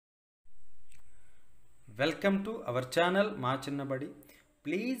Welcome to our channel Ma Chinnabadi.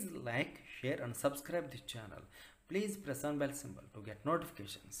 Please like, share and subscribe this channel. Please press on bell symbol to get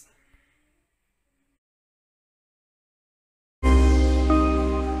notifications.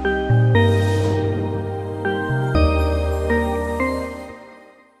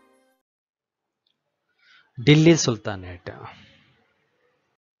 Delhi Sultanate.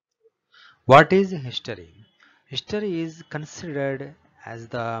 What is history? History is considered as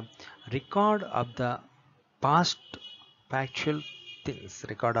the record of the past factual things,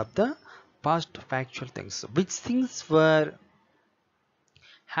 which things were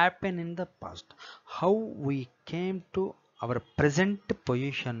happen in the past, how we came to our present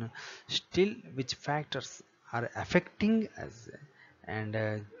position, still which factors are affecting us, and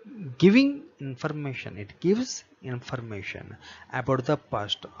giving information. It gives information about the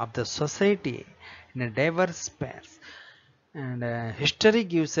past of the society in a diverse space. And history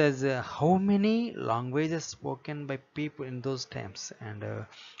gives us how many languages spoken by people in those times, and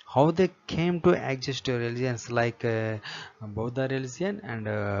how they came to exist religions like Buddha religion and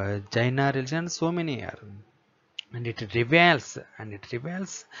Jaina religion, so many are. And it reveals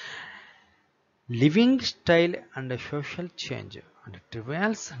living style and social change. And it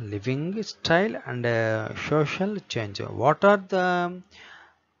reveals living style and social change. What are the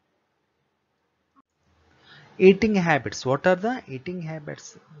eating habits? What are the eating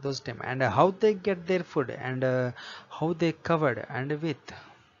habits those time, and how they get their food, and how they covered and with.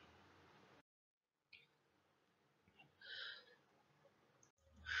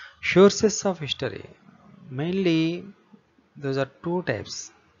 Sources of history, mainly those are two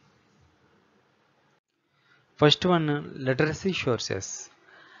types. First one, literacy sources,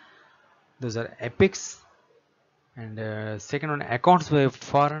 those are epics. And second one, accounts by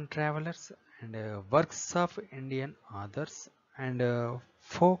foreign travelers, and works of Indian authors, and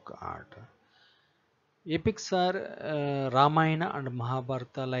folk art. Epics are Ramayana and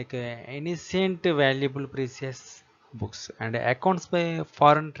Mahabharata, like ancient, valuable, precious books, and accounts by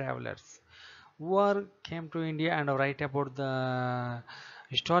foreign travelers who are came to India and write about the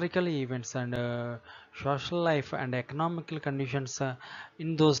historical events and social life and economical conditions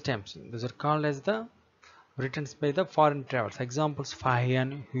in those times. Those are called as the written by the foreign travelers. Examples: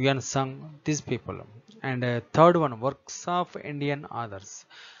 Fahian, Huan Sung, these people. And third one, works of Indian authors.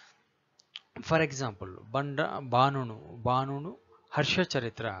 For example, Banunu, Harsha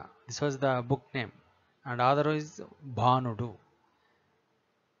Charitra. This was the book name, and other is Bhanudu.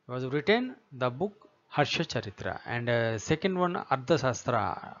 It was written the book Harsha Charitra, and second one Ardha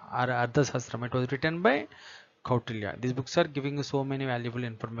Sastra or Ardha Sastram. It was written by Kautilya. These books are giving so many valuable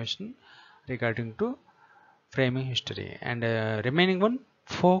information regarding to framing history. And remaining one,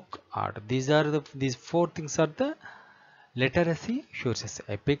 folk art. These four things are the literacy sources: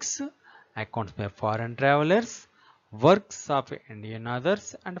 epics, accounts by foreign travelers, works of Indian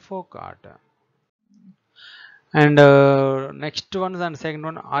authors, and folk art. And next one and second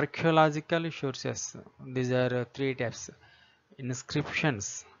one, archaeological sources. These are three types: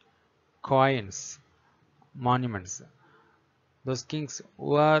 inscriptions, coins, monuments. Those kings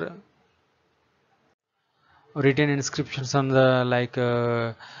who are written inscriptions on the like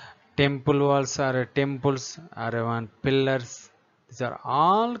temple walls or temples or on pillars. These are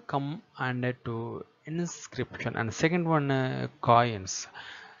all come under to inscription. And second one, coins.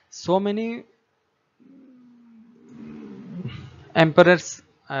 So many emperors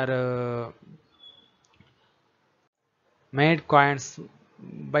are made coins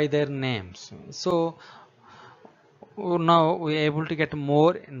by their names. So now we are able to get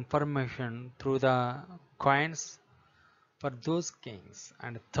more information through the coins for those kings.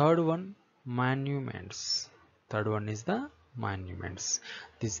 And third one, monuments. Third one is the monuments.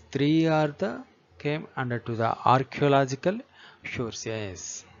 These three are the came under to the archaeological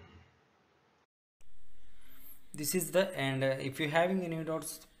sources. This is the end. If you having any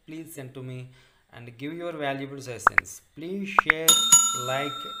doubts, please send to me and give your valuable suggestions. Please share,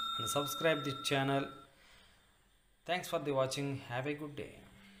 like and subscribe this channel. Thanks for the watching. Have a good day.